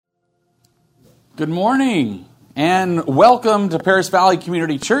Good morning and welcome to Paris Valley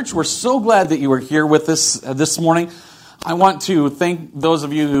Community Church. We're so glad that you are here with us this morning. I want to thank those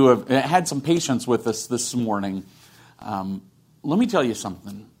of you who have had some patience with us this morning. Let me tell you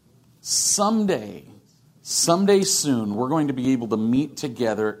something. Someday soon, we're going to be able to meet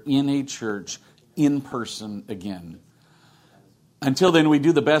together in a church in person again. Until then, we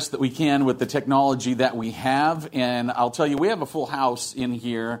do the best that we can with the technology that we have. And I'll tell you, we have a full house in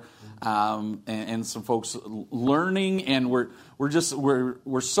here. And some folks learning, and we're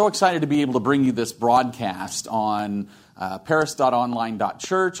so excited to be able to bring you this broadcast on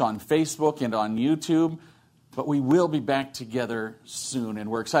paris.online.church, on Facebook, and on YouTube. But we will be back together soon,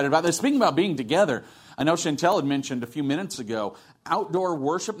 and we're excited about this. Speaking about being together, I know Chantel had mentioned a few minutes ago, outdoor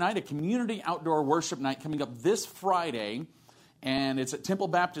worship night, a community outdoor worship night coming up this Friday, and it's at Temple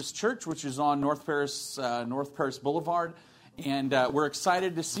Baptist Church, which is on North Paris Boulevard. And we're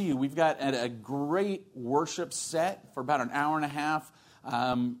excited to see you. We've got a great worship set for about an hour and a half.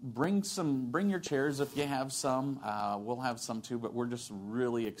 Bring your chairs if you have some. We'll have some too, but we're just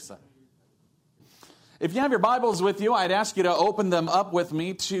really excited. If you have your Bibles with you, I'd ask you to open them up with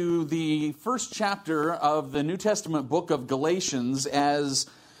me to the first chapter of the New Testament book of Galatians, as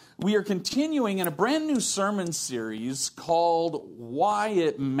we are continuing in a brand new sermon series called Why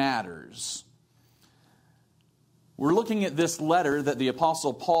It Matters. We're looking at this letter that the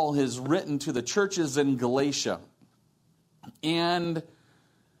Apostle Paul has written to the churches in Galatia. And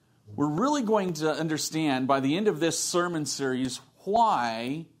we're really going to understand by the end of this sermon series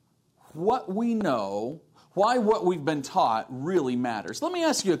why what we know, why what we've been taught really matters. Let me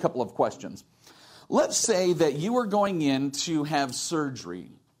ask you a couple of questions. Let's say that you are going in to have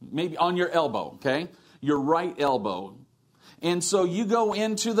surgery, maybe on your elbow, okay? Your right elbow. And so you go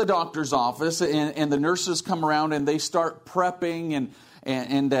into the doctor's office, and the nurses come around and they start prepping,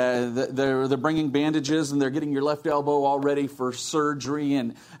 and they're bringing bandages, and they're getting your left elbow all ready for surgery,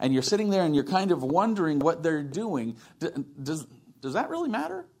 and you're sitting there and you're kind of wondering what they're doing. Does that really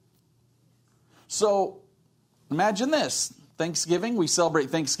matter? So imagine this: Thanksgiving. We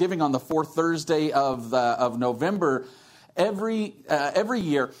celebrate Thanksgiving on the fourth Thursday of November every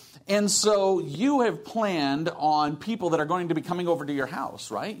year. And so you have planned on people that are going to be coming over to your house,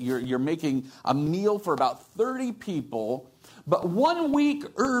 right? You're making a meal for about 30 people. But 1 week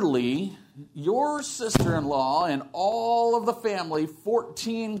early, your sister-in-law and all of the family,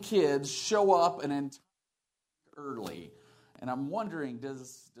 14 kids, show up and early. And I'm wondering,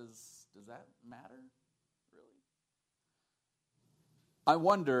 does that matter? Really? I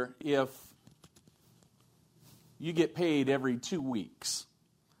wonder if you get paid every 2 weeks.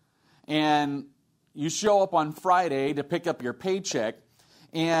 And you show up on Friday to pick up your paycheck,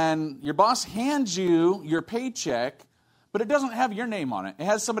 and your boss hands you your paycheck, but it doesn't have your name on it. It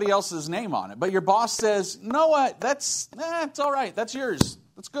has somebody else's name on it. But your boss says, "You know what? It's all right. That's yours.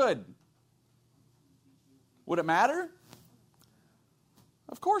 That's good." Would it matter?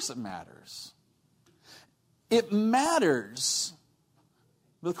 Of course it matters. It matters.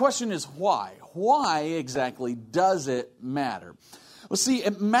 The question is why? Why exactly does it matter? Well, see,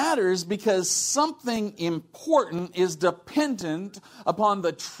 it matters because something important is dependent upon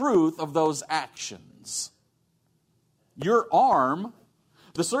the truth of those actions. Your arm,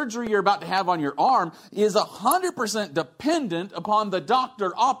 the surgery you're about to have on your arm, is 100% dependent upon the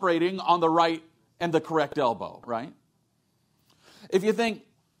doctor operating on the right and the correct elbow, right? If you think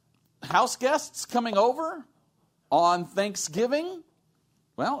house guests coming over on Thanksgiving,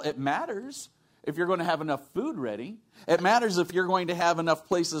 well, it matters if you're going to have enough food ready. It matters if you're going to have enough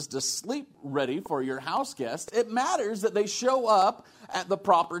places to sleep ready for your house guests. It matters that they show up at the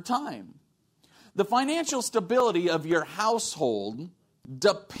proper time. The financial stability of your household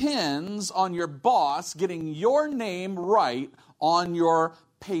depends on your boss getting your name right on your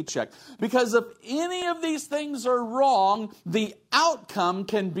paycheck. Because if any of these things are wrong, the outcome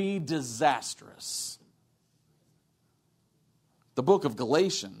can be disastrous. The book of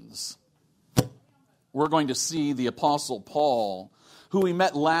Galatians, we're going to see the Apostle Paul, who we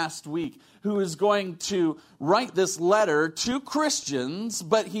met last week, who is going to write this letter to Christians,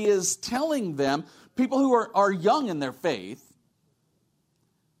 but he is telling them, people who are young in their faith,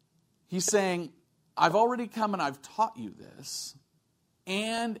 he's saying, I've already come and I've taught you this,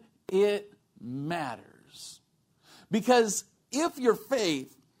 and it matters. Because if your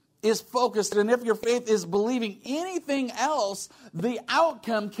faith is focused, and if your faith is believing anything else, the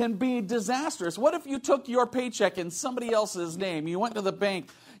outcome can be disastrous. What if you took your paycheck in somebody else's name? You went to the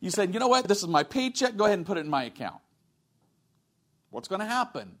bank, you said, you know what, this is my paycheck, go ahead and put it in my account. What's going to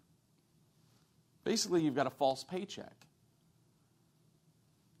happen? Basically, you've got a false paycheck.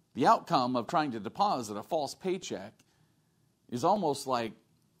 The outcome of trying to deposit a false paycheck is almost like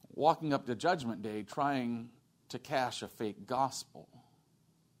walking up to Judgment Day trying to cash a fake gospel.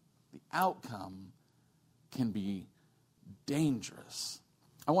 The outcome can be dangerous.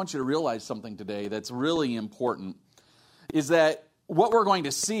 I want you to realize something today that's really important, is that what we're going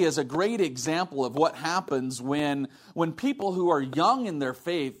to see is a great example of what happens when people who are young in their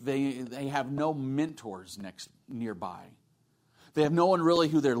faith, they have no mentors nearby. They have no one really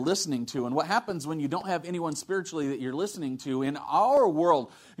who they're listening to. And what happens when you don't have anyone spiritually that you're listening to? In our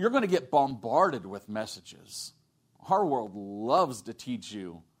world, you're going to get bombarded with messages. Our world loves to teach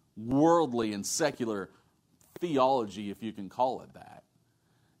you worldly and secular theology, if you can call it that.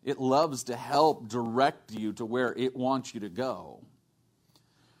 It loves to help direct you to where it wants you to go.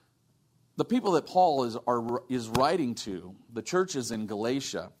 The people that Paul is writing to, the churches in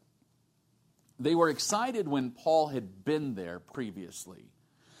Galatia, they were excited when Paul had been there previously.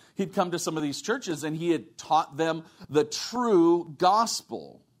 He'd come to some of these churches and he had taught them the true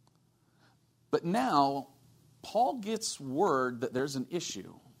gospel. But now, Paul gets word that there's an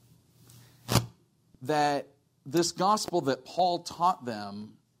issue. That this gospel that Paul taught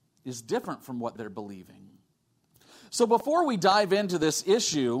them is different from what they're believing. So before we dive into this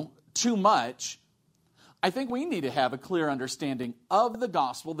issue too much, I think we need to have a clear understanding of the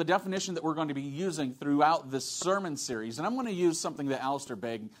gospel, the definition that we're going to be using throughout this sermon series. And I'm going to use something that Alistair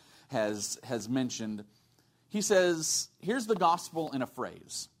Begg has mentioned. He says, here's the gospel in a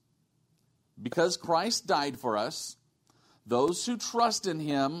phrase. Because Christ died for us, those who trust in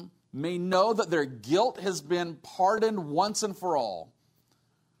him may know that their guilt has been pardoned once and for all.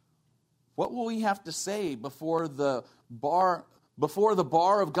 What will we have to say before the bar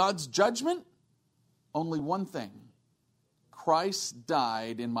of God's judgment? Only one thing. Christ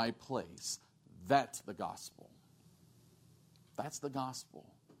died in my place. That's the gospel. That's the gospel.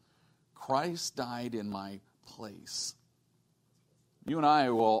 Christ died in my place. You and I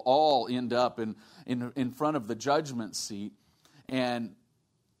will all end up in front of the judgment seat and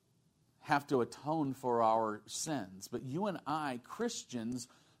have to atone for our sins. But you and I, Christians,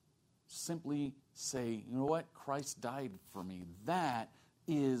 simply say, you know what? Christ died for me. That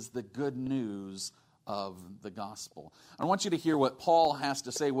is the good news of the gospel. I want you to hear what Paul has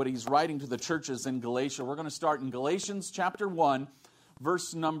to say, what he's writing to the churches in Galatia. We're going to start in Galatians chapter 1,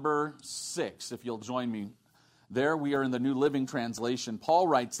 verse number 6, if you'll join me. There we are in the New Living Translation. Paul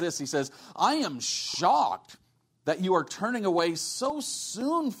writes this. He says, I am shocked that you are turning away so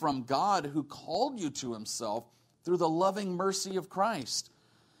soon from God who called you to himself through the loving mercy of Christ.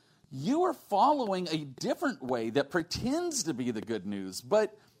 You are following a different way that pretends to be the good news,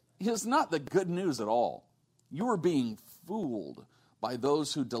 but is not the good news at all. You are being fooled by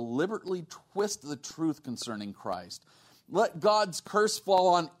those who deliberately twist the truth concerning Christ. Let God's curse fall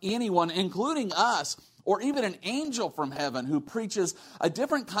on anyone, including us, or even an angel from heaven who preaches a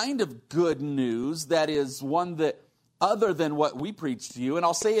different kind of good news, that is one that other than what we preach to you. And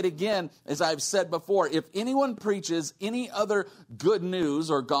I'll say it again, as I've said before, if anyone preaches any other good news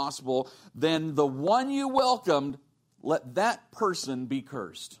or gospel than the one you welcomed, let that person be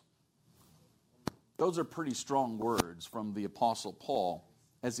cursed. Those are pretty strong words from the Apostle Paul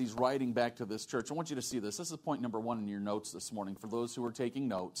as he's writing back to this church. I want you to see this. This is point number 1 in your notes this morning for those who are taking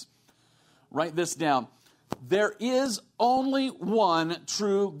notes. Write this down. There is only one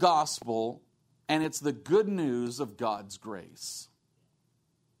true gospel, and it's the good news of God's grace.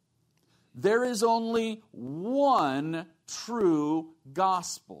 There is only one true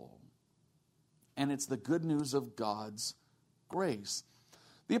gospel, and it's the good news of God's grace.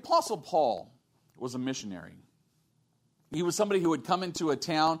 The Apostle Paul was a missionary. He was somebody who would come into a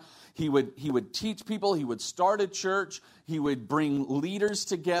town, he would teach people, he would start a church, he would bring leaders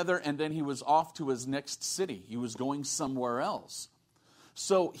together, and then he was off to his next city. He was going somewhere else.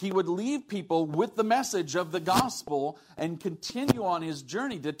 So he would leave people with the message of the gospel and continue on his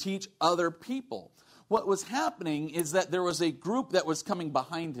journey to teach other people. What was happening is that there was a group that was coming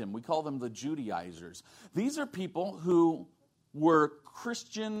behind him. We call them the Judaizers. These are people who were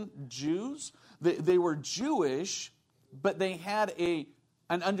Christian Jews. They were Jewish, but they had an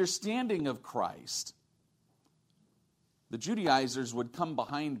understanding of Christ. The Judaizers would come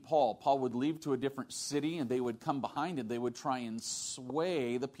behind Paul. Paul would leave to a different city, and they would come behind him. They would try and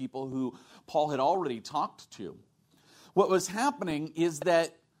sway the people who Paul had already talked to. What was happening is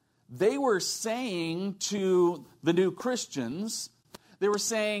that they were saying to the new Christians, they were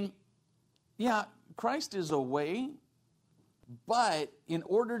saying, yeah, Christ is a way, But in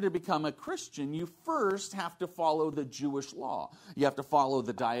order to become a Christian, you first have to follow the Jewish law. You have to follow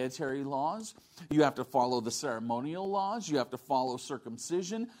the dietary laws. You have to follow the ceremonial laws. You have to follow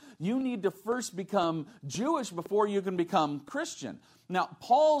circumcision. You need to first become Jewish before you can become Christian. Now,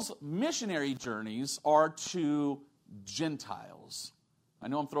 Paul's missionary journeys are to Gentiles. I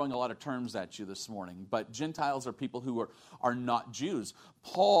know I'm throwing a lot of terms at you this morning, but Gentiles are people who are not Jews.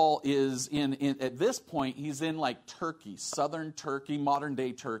 Paul is at this point, he's in like Turkey, southern Turkey, modern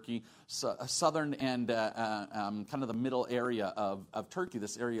day Turkey, southern and kind of the middle area of Turkey,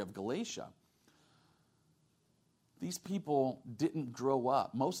 this area of Galatia. These people didn't grow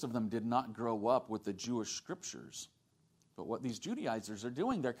up, most of them did not grow up with the Jewish scriptures. But what these Judaizers are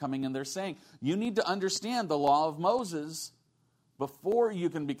doing, they're coming and they're saying, you need to understand the law of Moses before you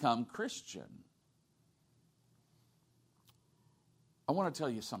can become Christian. I want to tell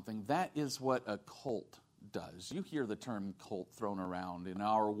you something. That is what a cult does. You hear the term cult thrown around in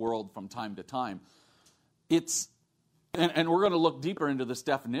our world from time to time. And we're going to look deeper into this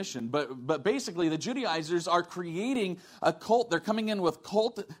definition, but basically the Judaizers are creating a cult. They're coming in with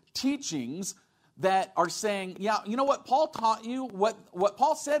cult teachings that are saying, yeah, you know what Paul taught you, what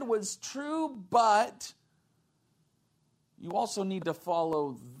Paul said was true, but you also need to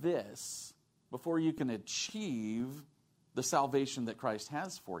follow this before you can achieve the salvation that Christ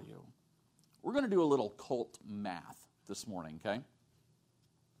has for you. We're going to do a little cult math this morning, okay?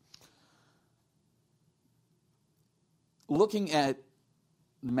 Looking at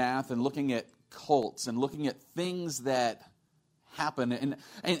math and looking at cults and looking at things that happen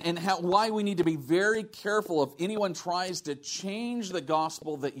and why we need to be very careful if anyone tries to change the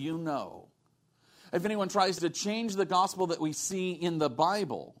gospel that you know. If anyone tries to change the gospel that we see in the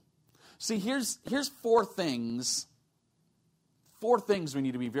Bible. See, here's four things we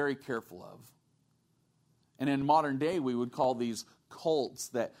need to be very careful of. And in modern day, we would call these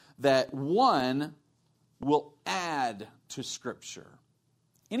cults that one will add to Scripture.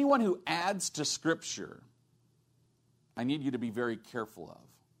 Anyone who adds to Scripture, I need you to be very careful of.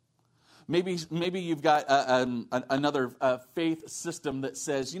 Maybe you've got another faith system that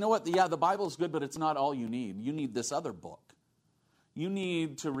says, you know what, the Bible's good, but it's not all you need. You need this other book. You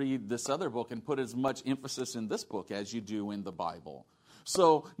need to read this other book and put as much emphasis in this book as you do in the Bible.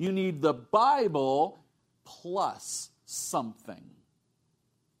 So you need the Bible plus something.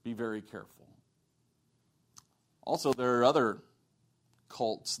 Be very careful. Also, there are other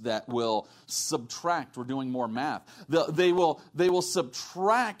cults that will subtract. We're doing more math. They will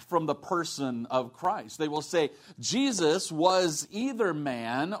subtract from the person of Christ. They will say Jesus was either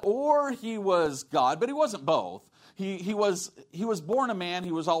man or he was God, but he wasn't both. He was born a man.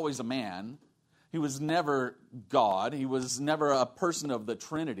 He was always a man. He was never God. He was never a person of the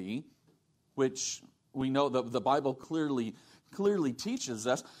Trinity, which we know the Bible clearly teaches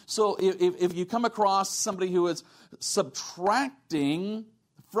us. So if you come across somebody who is subtracting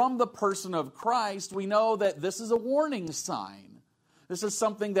from the person of Christ, we know that this is a warning sign. This is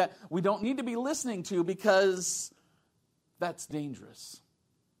something that we don't need to be listening to because that's dangerous.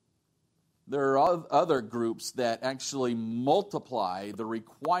 There are other groups that actually multiply the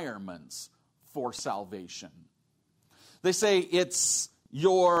requirements for salvation. They say it's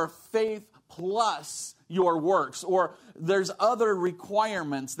your faith plus your works, or there's other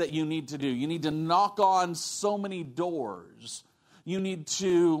requirements that you need to do. You need to knock on so many doors. You need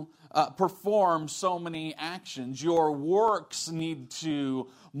to perform so many actions. Your works need to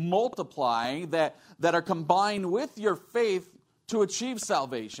multiply that are combined with your faith to achieve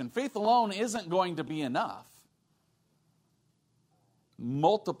salvation. Faith alone isn't going to be enough.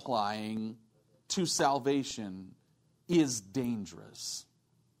 Multiplying to salvation is dangerous.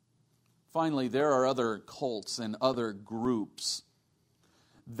 Finally, there are other cults and other groups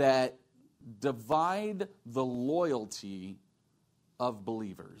that divide the loyalty of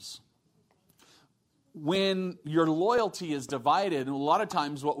believers. When your loyalty is divided, a lot of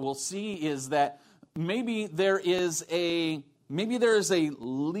times what we'll see is that maybe there is a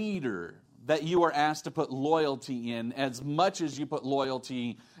leader that you are asked to put loyalty in as much as you put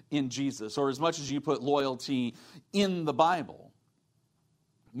loyalty in Jesus, or as much as you put loyalty in the Bible.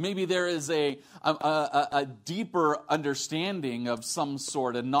 Maybe there is a deeper understanding of some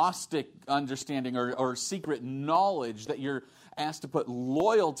sort, a Gnostic understanding or secret knowledge that you're asked to put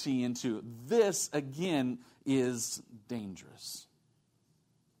loyalty into. This, again, is dangerous.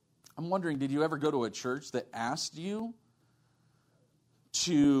 I'm wondering, did you ever go to a church that asked you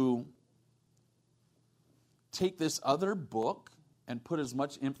to take this other book and put as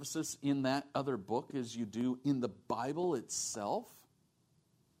much emphasis in that other book as you do in the Bible itself?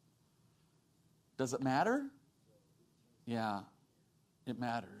 Does it matter? Yeah, it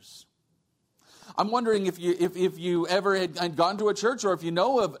matters. I'm wondering if you ever had gone to a church, or if you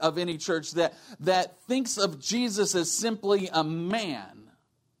know of any church that thinks of Jesus as simply a man.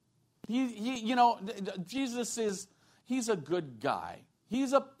 Jesus he's a good guy.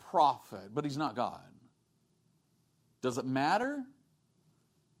 He's a prophet, but he's not God. Does it matter?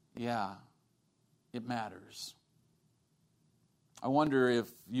 Yeah, it matters. I wonder if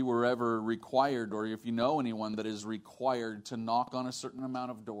you were ever required, or if you know anyone that is required to knock on a certain amount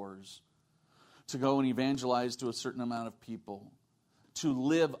of doors, to go and evangelize to a certain amount of people, to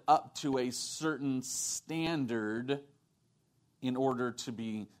live up to a certain standard in order to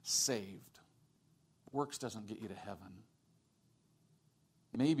be saved. Works doesn't get you to heaven.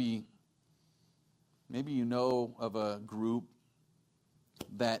 Maybe you know of a group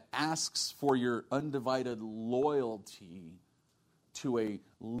that asks for your undivided loyalty to a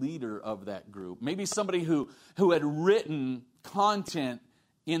leader of that group. Maybe somebody who had written content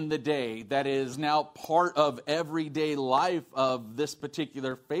in the day that is now part of everyday life of this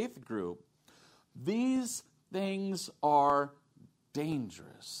particular faith group. These things are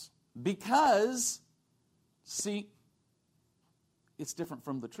dangerous because, see, it's different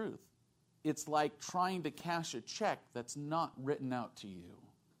from the truth. It's like trying to cash a check that's not written out to you.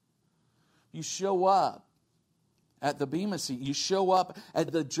 You show up at the Bema seat. You show up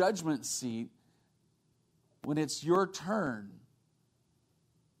at the judgment seat when it's your turn.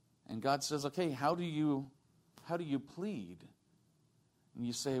 And God says, okay, how do you plead? And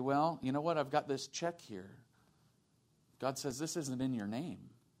you say, well, you know what? I've got this check here. God says, this isn't in your name.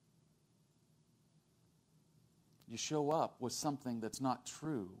 You show up with something that's not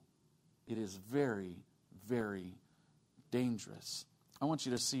true. It is very, very dangerous. I want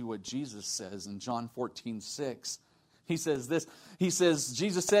you to see what Jesus says in John 14:6. He says this. He says,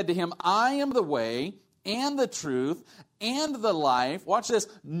 Jesus said to him, I am the way and the truth and the life. Watch this.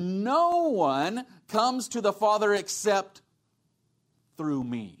 No one comes to the Father except through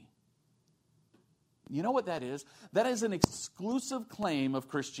me. You know what that is? That is an exclusive claim of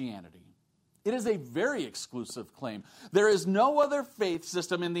Christianity. It is a very exclusive claim. There is no other faith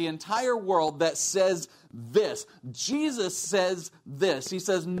system in the entire world that says this. Jesus says this. He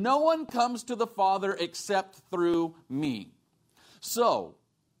says, no one comes to the Father except through me. So,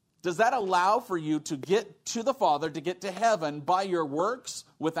 does that allow for you to get to the Father, to get to heaven by your works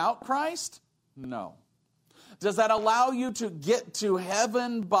without Christ? No. Does that allow you to get to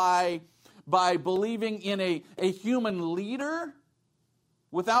heaven by believing in a human leader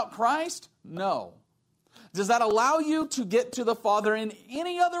without Christ? No. Does that allow you to get to the Father in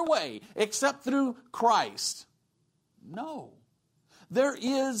any other way except through Christ? No. There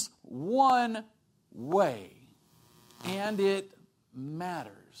is one way, and it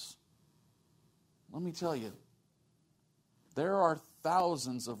matters. Let me tell you, there are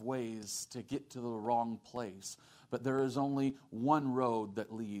thousands of ways to get to the wrong place, but there is only one road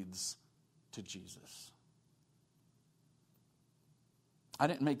that leads to Jesus. I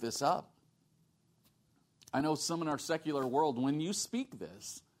didn't make this up. I know some in our secular world, when you speak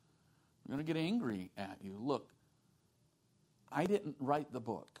this, they're going to get angry at you. Look, I didn't write the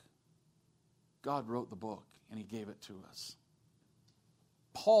book. God wrote the book, and he gave it to us.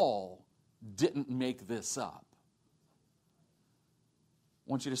 Paul didn't make this up.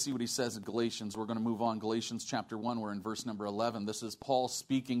 I want you to see what he says in Galatians. We're going to move on. Galatians chapter 1, we're in verse number 11. This is Paul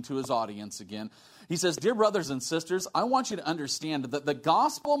speaking to his audience again. He says, dear brothers and sisters, I want you to understand that the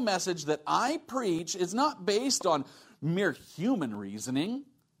gospel message that I preach is not based on mere human reasoning.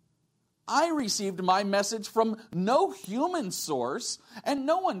 I received my message from no human source, and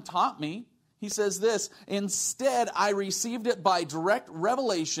no one taught me. He says this, instead, I received it by direct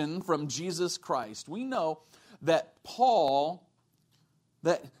revelation from Jesus Christ. We know that Paul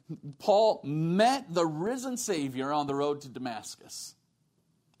met the risen Savior on the road to Damascus.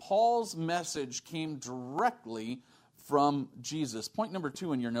 Paul's message came directly from Jesus. Point number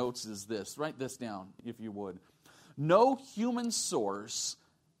 2 in your notes is this. Write this down, if you would. No human source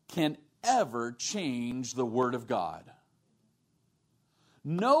can ever change the Word of God.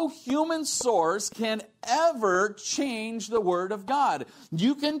 No human source can ever change the Word of God.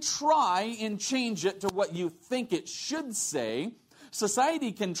 You can try and change it to what you think it should say.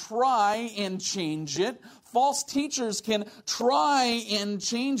 Society can try and change it. False teachers can try and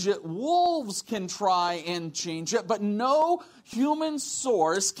change it. Wolves can try and change it. But no human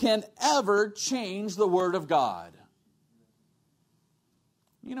source can ever change the Word of God.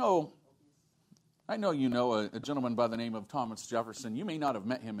 You know, I know you know a gentleman by the name of Thomas Jefferson. You may not have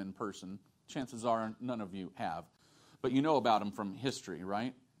met him in person. Chances are none of you have. But you know about him from history,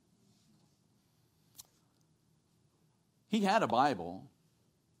 right? He had a Bible,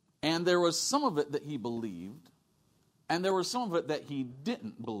 and there was some of it that he believed, and there was some of it that he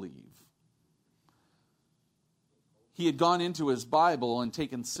didn't believe. He had gone into his Bible and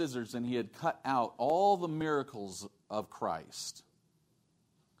taken scissors, and he had cut out all the miracles of Christ.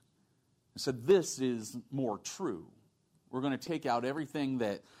 He said, this is more true. We're going to take out everything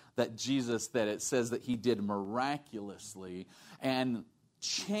that Jesus, that it says that he did miraculously, and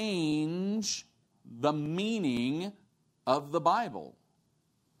change the meaning of the Bible.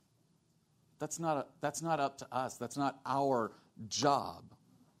 That's not up to us. That's not our job.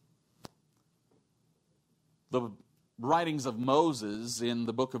 The writings of Moses in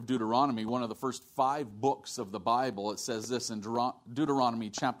the book of Deuteronomy, one of the first 5 books of the Bible, it says this in Deuteronomy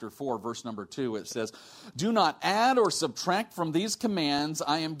chapter 4, verse number 2. It says, do not add or subtract from these commands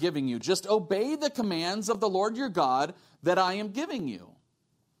I am giving you. Just obey the commands of the Lord your God that I am giving you.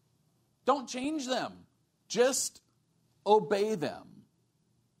 Don't change them. Just obey them.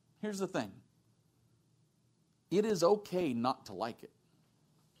 Here's the thing. It is okay not to like it.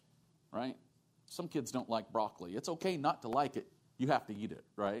 Right? Some kids don't like broccoli. It's okay not to like it. You have to eat it,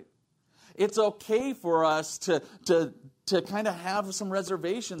 right? It's okay for us to kind of have some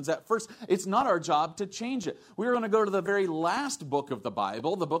reservations at first. It's not our job to change it. We're going to go to the very last book of the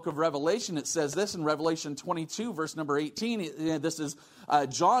Bible, the book of Revelation. It says this in Revelation 22, verse number 18. This is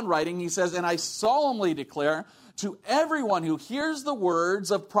John writing. He says, and I solemnly declare to everyone who hears the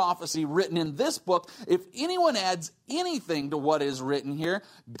words of prophecy written in this book, if anyone adds anything to what is written here,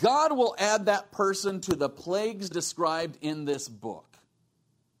 God will add that person to the plagues described in this book.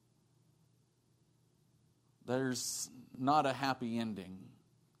 There's not a happy ending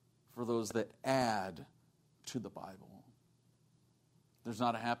for those that add to the Bible. There's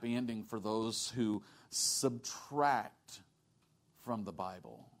not a happy ending for those who subtract from the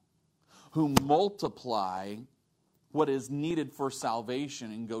Bible, who multiply what is needed for salvation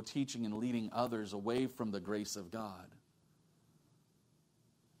and go teaching and leading others away from the grace of God.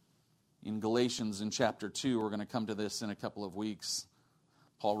 In Galatians in chapter 2, we're going to come to this in a couple of weeks.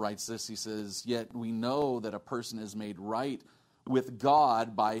 Paul writes this, he says, yet we know that a person is made right with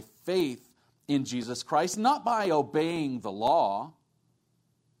God by faith in Jesus Christ, not by obeying the law.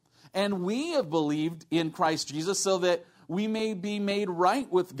 And we have believed in Christ Jesus so that we may be made right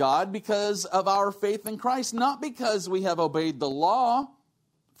with God because of our faith in Christ, not because we have obeyed the law.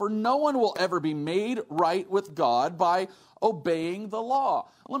 For no one will ever be made right with God by obeying the law.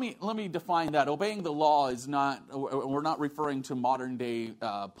 Let me define that. Obeying the law is not, we're not referring to modern day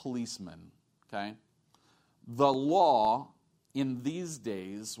policemen, okay? The law in these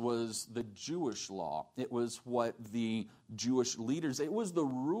days was the Jewish law. It was what the Jewish leaders, it was the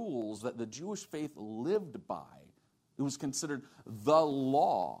rules that the Jewish faith lived by. It was considered the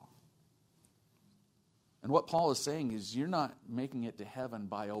law. And what Paul is saying is you're not making it to heaven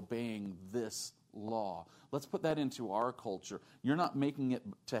by obeying this law. Let's put that into our culture. You're not making it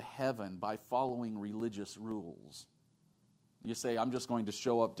to heaven by following religious rules. You say, I'm just going to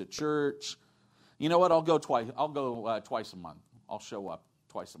show up to church. You know what? I'll go twice a month. I'll show up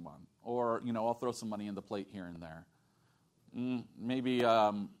twice a month. Or, I'll throw some money in the plate here and there. Maybe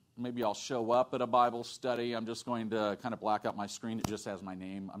I'll show up at a Bible study. I'm just going to kind of black out my screen. It just has my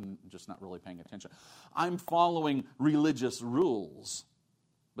name. I'm just not really paying attention. I'm following religious rules.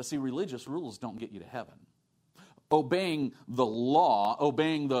 But see, religious rules don't get you to heaven. Obeying the law,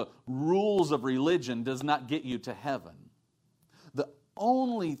 obeying the rules of religion does not get you to heaven. The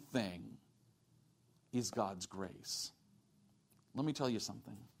only thing is God's grace. Let me tell you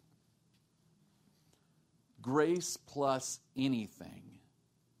something. Grace plus anything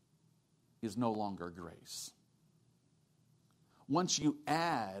is no longer grace. Once you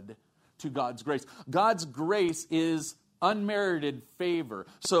add to God's grace is unmerited favor.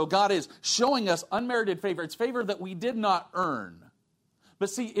 So God is showing us unmerited favor. It's favor that we did not earn. But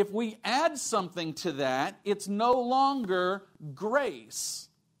see, if we add something to that, it's no longer grace.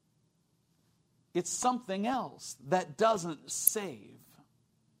 It's something else that doesn't save.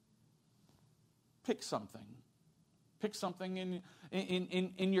 Pick something. Pick something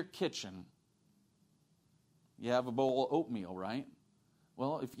in your kitchen. You have a bowl of oatmeal, right?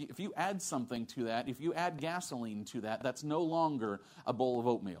 Well, if you add something to that, if you add gasoline to that, that's no longer a bowl of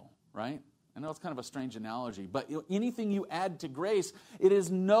oatmeal, right? I know it's kind of a strange analogy, but anything you add to grace, it is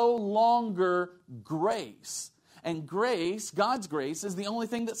no longer grace. And grace, God's grace, is the only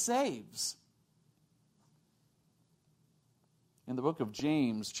thing that saves. In the book of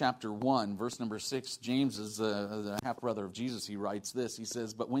James, chapter 1, verse number 6, James is the half-brother of Jesus. He writes this. He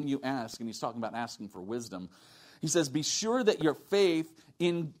says, but when you ask, and he's talking about asking for wisdom, he says, be sure that your faith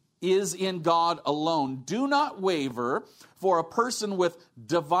in is in God alone. Do not waver, for a person with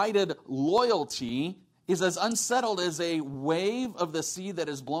divided loyalty is as unsettled as a wave of the sea that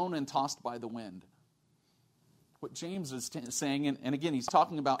is blown and tossed by the wind. What James is saying, and again, he's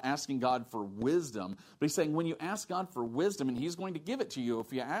talking about asking God for wisdom, but he's saying when you ask God for wisdom, and he's going to give it to you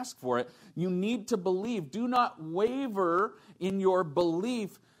if you ask for it, you need to believe. Do not waver in your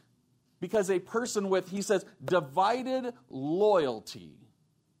belief, because a person with, he says, divided loyalty.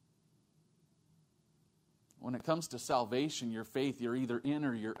 When it comes to salvation, your faith, you're either in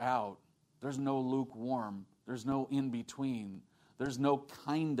or you're out. There's no lukewarm. There's no in between. There's no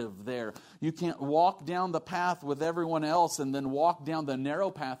kind of there. You can't walk down the path with everyone else and then walk down the narrow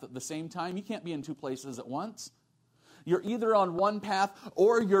path at the same time. You can't be in two places at once. You're either on one path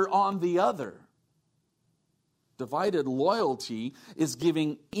or you're on the other. Divided loyalty is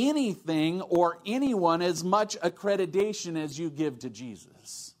giving anything or anyone as much accreditation as you give to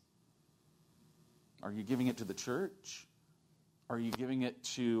Jesus. Are you giving it to the church? Are you giving it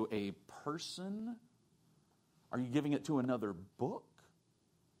to a person? Are you giving it to another book?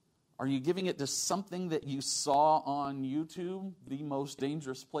 Are you giving it to something that you saw on YouTube, the most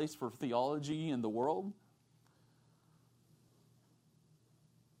dangerous place for theology in the world?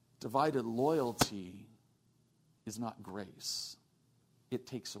 Divided loyalty is not grace. It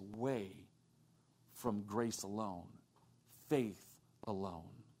takes away from grace alone, faith alone.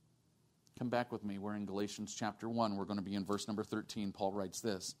 Come back with me. We're in Galatians chapter 1. We're going to be in verse number 13. Paul writes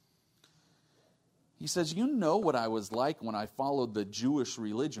this. He says, you know what I was like when I followed the Jewish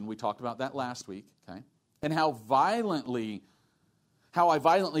religion. We talked about that last week, okay? And how I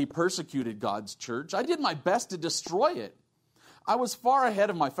violently persecuted God's church. I did my best to destroy it. I was far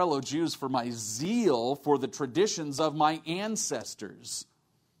ahead of my fellow Jews for my zeal for the traditions of my ancestors.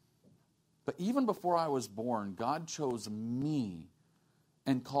 But even before I was born, God chose me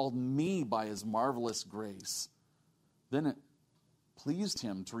and called me by his marvelous grace. Then it pleased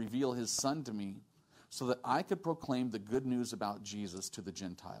him to reveal his Son to me so that I could proclaim the good news about Jesus to the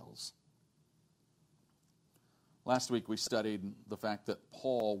Gentiles. Last week we studied the fact that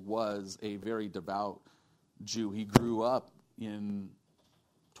Paul was a very devout Jew. He grew up in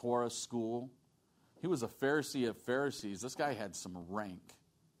Torah school. He was a Pharisee of Pharisees. This guy had some rank.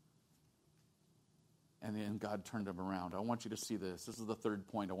 And then God turned him around. I want you to see this. This is the third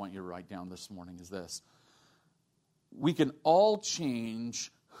point I want you to write down this morning is this. We can all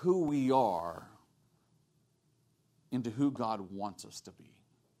change who we are into who God wants us to be.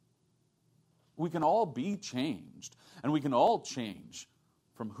 We can all be changed, and we can all change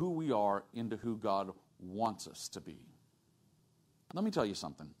from who we are into who God wants us to be. Let me tell you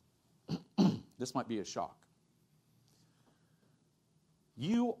something. This might be a shock.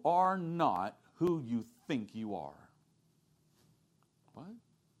 You are not who you think you are. What?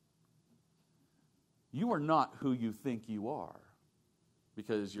 You are not who you think you are,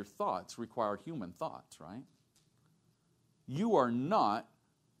 because your thoughts require human thoughts, right? You are not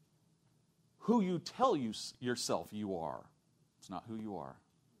who you tell yourself you are. It's not who you are.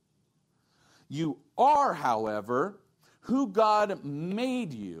 You are, however, who God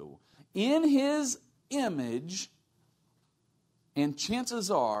made you in his image, and chances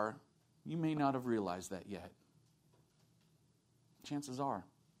are you may not have realized that yet. Chances are.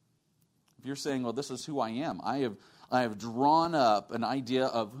 If you're saying, well, this is who I am, I have drawn up an idea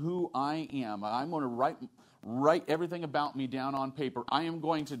of who I am. I'm going to write everything about me down on paper. I am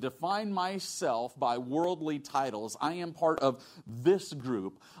going to define myself by worldly titles. I am part of this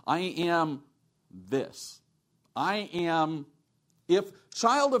group. I am this. I am, if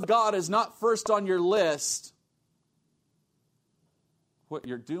child of God is not first on your list, what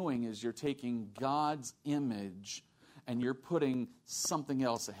you're doing is you're taking God's image and you're putting something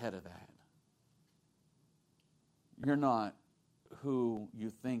else ahead of that. You're not who you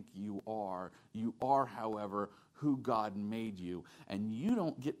think you are. You are, however, who God made you. And you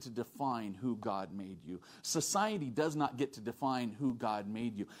don't get to define who God made you. Society does not get to define who God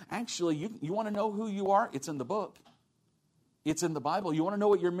made you. Actually, you want to know who you are? It's in the book. It's in the Bible. You want to know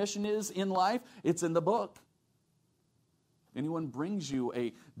what your mission is in life? It's in the book. Anyone brings you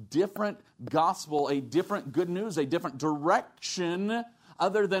a different gospel, a different good news, a different direction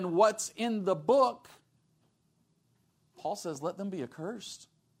other than what's in the book, Paul says, let them be accursed.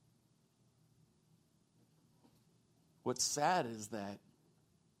 What's sad is that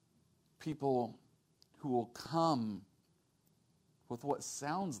people who will come with what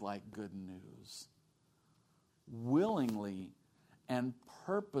sounds like good news willingly and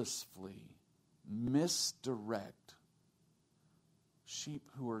purposefully misdirect sheep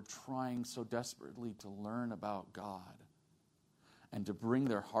who are trying so desperately to learn about God and to bring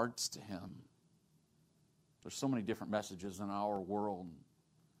their hearts to Him. There's so many different messages in our world.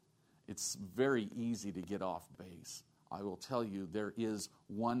 It's very easy to get off base. I will tell you, there is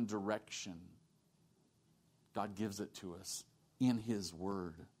one direction. God gives it to us in His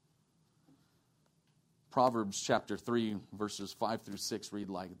Word. Proverbs chapter 3, verses 5 through 6 read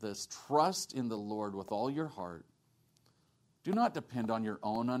like this: Trust in the Lord with all your heart. Do not depend on your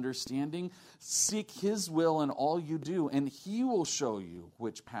own understanding. Seek His will in all you do, and He will show you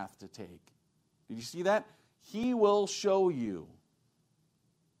which path to take. Did you see that? He will show you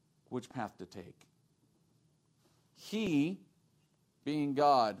which path to take. He, being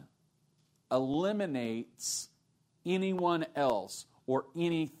God, eliminates anyone else or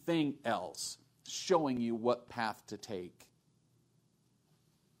anything else showing you what path to take.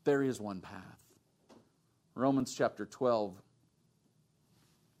 There is one path. Romans chapter 12,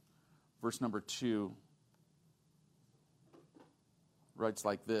 verse number 2, writes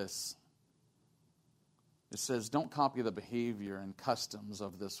like this. It says, don't copy the behavior and customs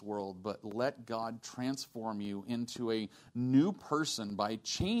of this world, but let God transform you into a new person by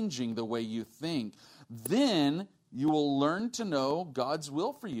changing the way you think. Then you will learn to know God's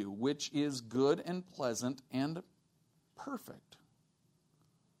will for you, which is good and pleasant and perfect.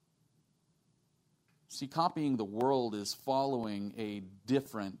 See, copying the world is following a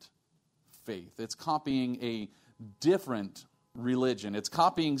different faith. It's copying a different religion. It's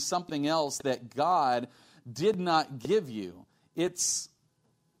copying something else that God did not give you. It's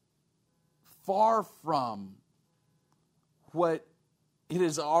far from what it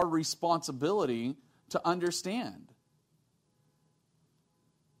is our responsibility to understand.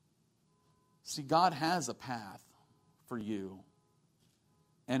 See, God has a path for you,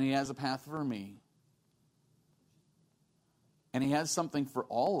 and He has a path for me, and He has something for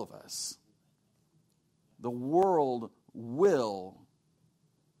all of us. The world will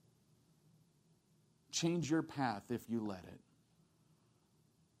change your path if you let it.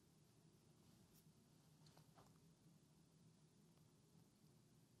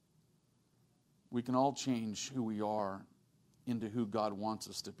 We can all change who we are into who God wants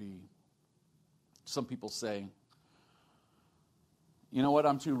us to be. Some people say, you know what,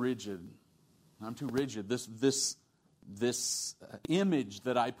 I'm too rigid. I'm too rigid. This image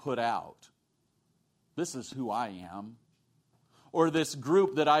that I put out, this is who I am. Or this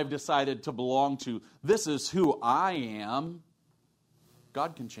group that I've decided to belong to, this is who I am.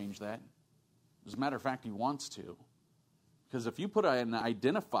 God can change that. As a matter of fact, He wants to. Because if you put an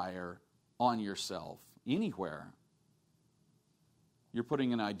identifier on yourself anywhere, you're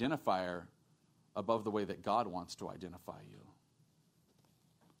putting an identifier above the way that God wants to identify you.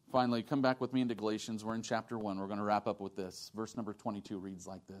 Finally, come back with me into Galatians. We're in chapter 1. We're going to wrap up with this. Verse number 22 reads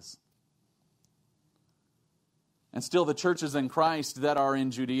like this. And still the churches in Christ that are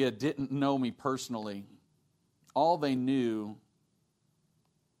in Judea didn't know me personally. All they knew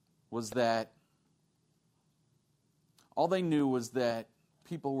was that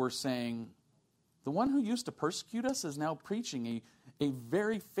people were saying, the one who used to persecute us is now preaching a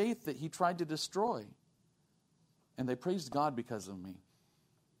very faith that he tried to destroy. And they praised God because of me.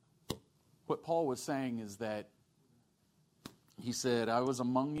 What Paul was saying is that he said, I was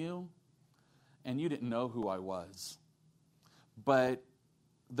among you, and you didn't know who I was. But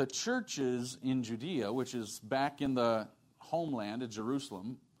the churches in Judea, which is back in the homeland of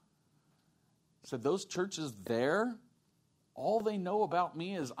Jerusalem, said those churches there, all they know about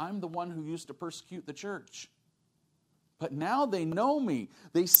me is I'm the one who used to persecute the church. But now they know me.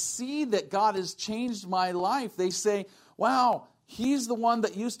 They see that God has changed my life. They say, wow, He's the one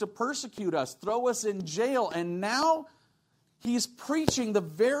that used to persecute us, throw us in jail, and now He's preaching the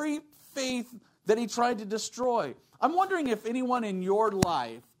very faith that He tried to destroy. I'm wondering if anyone in your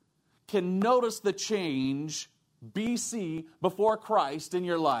life can notice the change BC, before Christ, in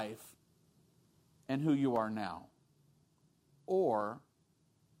your life and who you are now. Or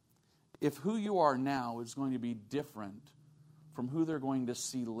if who you are now is going to be different from who they're going to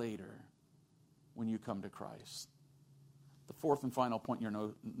see later when you come to Christ. The fourth and final point in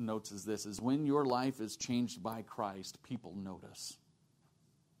your notes is this, is when your life is changed by Christ, people notice.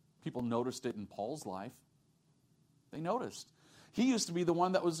 People noticed it in Paul's life. They noticed. He used to be the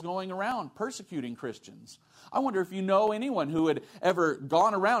one that was going around persecuting Christians. I wonder if you know anyone who had ever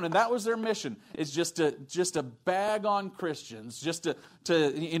gone around, and that was their mission, is just to bag on Christians, just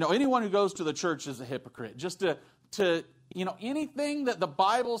to anyone who goes to the church is a hypocrite, just to anything that the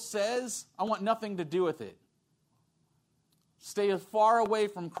Bible says, I want nothing to do with it. Stay as far away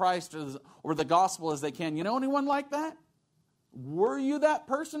from Christ or the gospel as they can. You know anyone like that? Were you that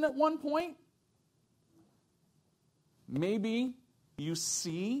person at one point? Maybe You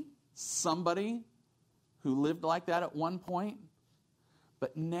see somebody who lived like that at one point,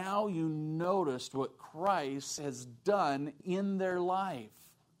 but now you noticed what Christ has done in their life.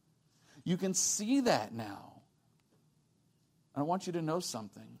 You can see that now. I want you to know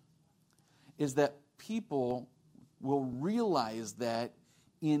something, is that people will realize that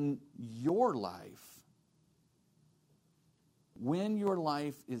in your life, when your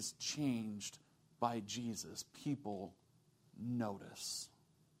life is changed by Jesus, people notice.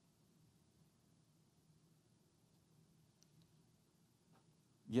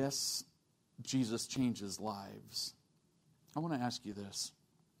 Yes, Jesus changes lives. I want to ask you this,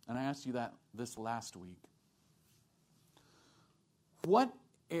 and I asked you that this last week. What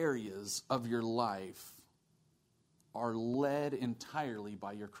areas of your life are led entirely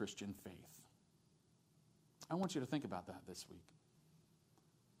by your Christian faith? I want you to think about that this week.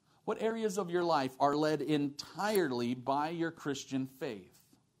 What areas of your life are led entirely by your Christian faith?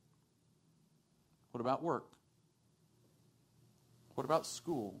 What about work? What about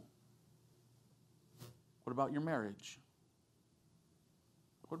school? What about your marriage?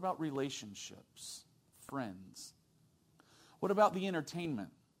 What about relationships, friends? What about the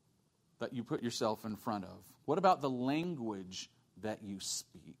entertainment that you put yourself in front of? What about the language that you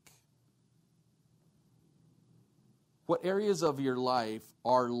speak? What areas of your life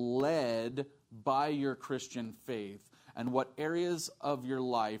are led by your Christian faith? And what areas of your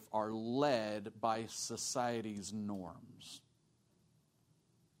life are led by society's norms?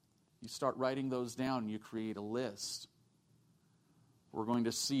 You start writing those down, you create a list. We're going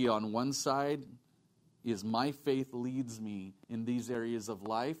to see on one side is my faith leads me in these areas of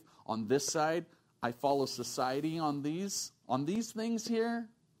life. On this side, I follow society on these things here.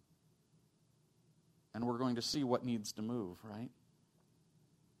 And we're going to see what needs to move, right?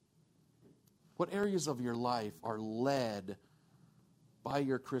 What areas of your life are led by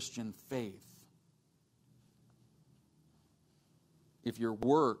your Christian faith? If your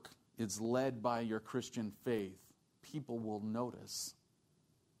work is led by your Christian faith, people will notice.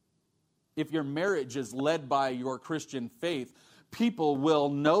 If your marriage is led by your Christian faith, people will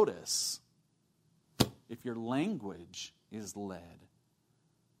notice. If your language is led.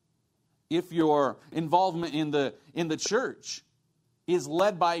 If your involvement in the church is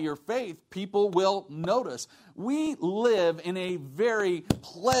led by your faith, people will notice. We live in a very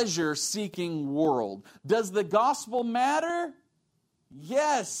pleasure-seeking world. Does the gospel matter?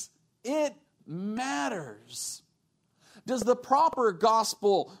 Yes, it matters. Does the proper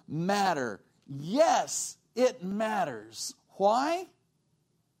gospel matter? Yes, it matters. Why?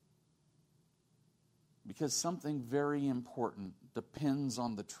 Because something very important depends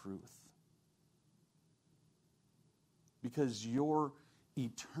on the truth. Because your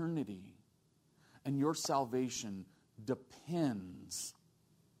eternity and your salvation depends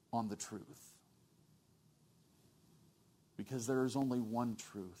on the truth. Because there is only one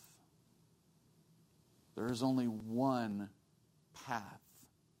truth. There is only one path.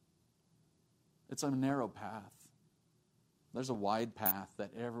 It's a narrow path. There's a wide path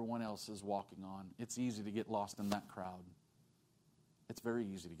that everyone else is walking on. It's easy to get lost in that crowd. It's very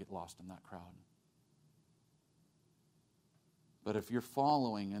easy to get lost in that crowd. But if you're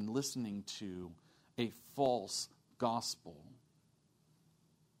following and listening to a false gospel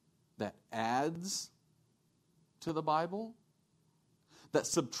that adds to the Bible, that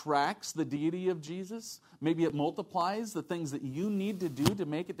subtracts the deity of Jesus, maybe it multiplies the things that you need to do to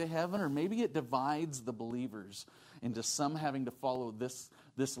make it to heaven, or maybe it divides the believers into some having to follow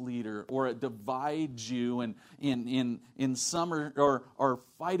this leader, or it divides you and in some are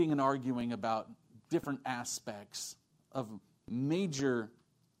fighting and arguing about different aspects of major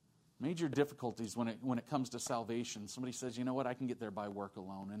difficulties when it comes to salvation. Somebody says, you know what, I can get there by work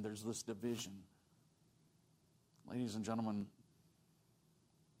alone, and there's this division. Ladies and gentlemen,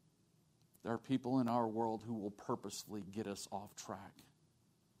 there are people in our world who will purposefully get us off track.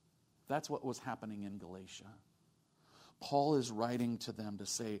 That's what was happening in Galatia. Paul is writing to them to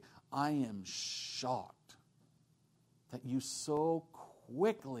say, I am shocked that you so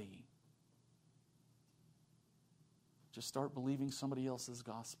quickly just start believing somebody else's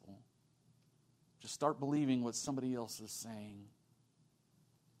gospel. Just start believing what somebody else is saying.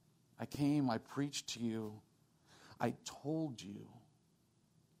 I came, I preached to you, I told you.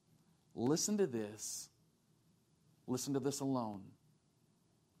 Listen to this. Listen to this alone.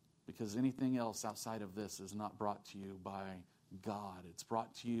 Because anything else outside of this is not brought to you by God. It's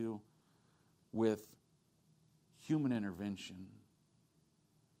brought to you with human intervention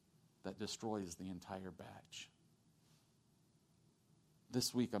that destroys the entire batch.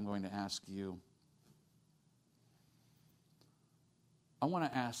 This week I'm going to ask you, I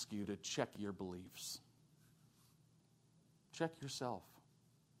want to ask you to check your beliefs. Check yourself.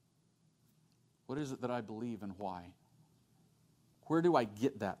 What is it that I believe and why? Where do I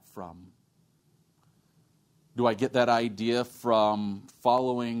get that from? Do I get that idea from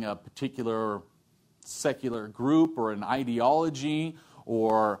following a particular secular group or an ideology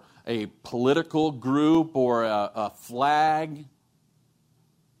or a political group or a flag?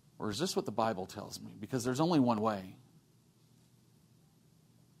 Or is this what the Bible tells me? Because there's only one way.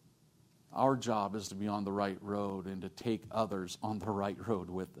 Our job is to be on the right road and to take others on the right road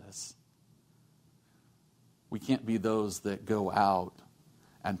with us. We can't be those that go out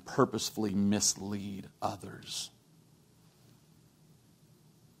and purposefully mislead others.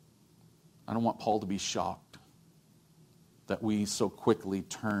 I don't want Paul to be shocked that we so quickly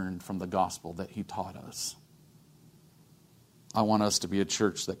turned from the gospel that he taught us. I want us to be a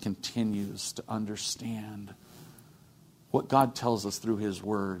church that continues to understand what God tells us through His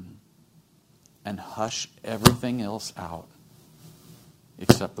Word and hush everything else out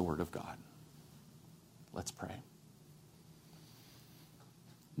except the Word of God. Let's pray.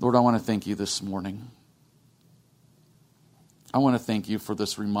 Lord, I want to thank You this morning. I want to thank You for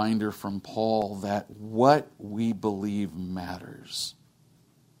this reminder from Paul that what we believe matters.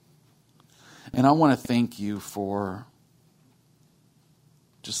 And I want to thank You for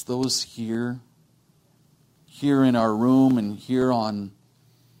just those here in our room and here online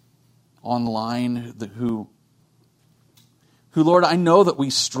who, Lord, I know that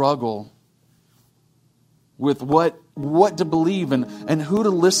we struggle with what to believe and who to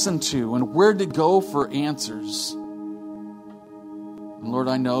listen to and where to go for answers. And Lord,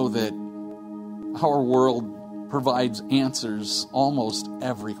 I know that our world provides answers almost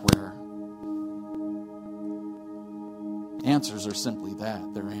everywhere. Answers are simply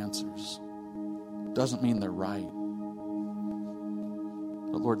that. They're answers. Doesn't mean they're right.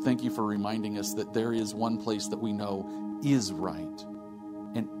 But Lord, thank You for reminding us that there is one place that we know is right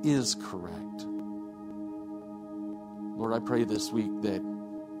and is correct. Lord, I pray this week that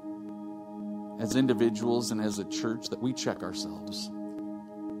as individuals and as a church that we check ourselves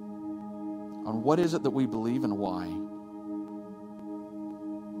on what is it that we believe and why.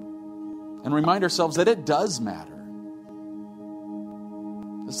 And remind ourselves that it does matter.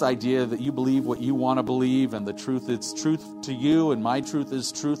 This idea that you believe what you want to believe and the truth is truth to you and my truth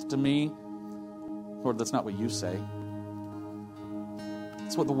is truth to me. Lord, that's not what You say.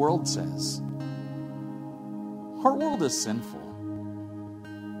 It's what the world says. Our world is sinful.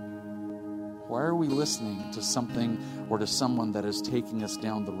 Why are we listening to something or to someone that is taking us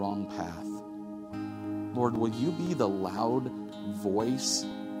down the wrong path? Lord, will You be the loud voice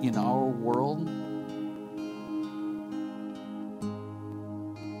in our world?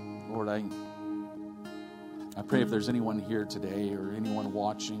 Lord, I pray if there's anyone here today or anyone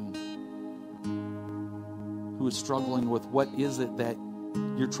watching who is struggling with what is it that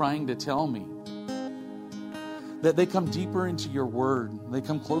You're trying to tell me, that they come deeper into Your Word, they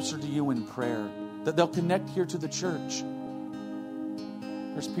come closer to You in prayer, that they'll connect here to the church.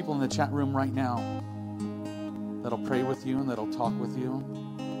 There's people in the chat room right now that'll pray with you and that'll talk with you.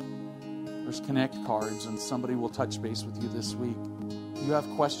 There's connect cards and somebody will touch base with you this week. If you have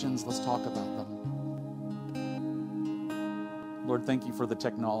questions, let's talk about them. Lord, thank You for the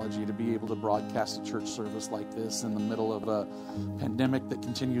technology to be able to broadcast a church service like this in the middle of a pandemic that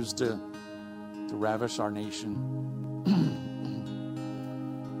continues to ravish our nation.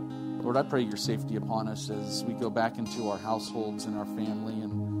 Lord, I pray Your safety upon us as we go back into our households and our family.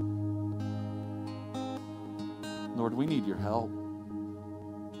 And Lord, we need Your help.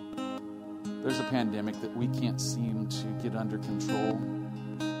 There's a pandemic that we can't seem to get under control.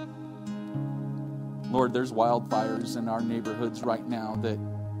 Lord, there's wildfires in our neighborhoods right now that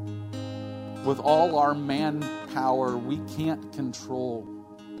with all our manpower we can't control.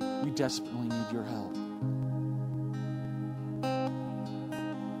 We desperately need Your help.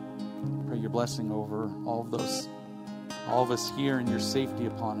 Pray Your blessing over all of us here and Your safety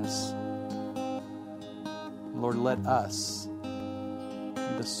upon us. Lord, let us be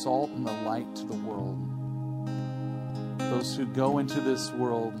the salt and the light to the world. Those who go into this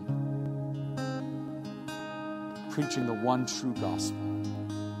world preaching the one true gospel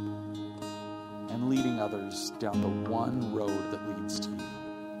and leading others down the one road that leads to You.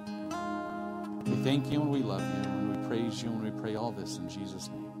 We thank You and we love You and we praise You and we pray all this in Jesus'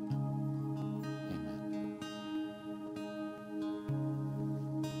 name.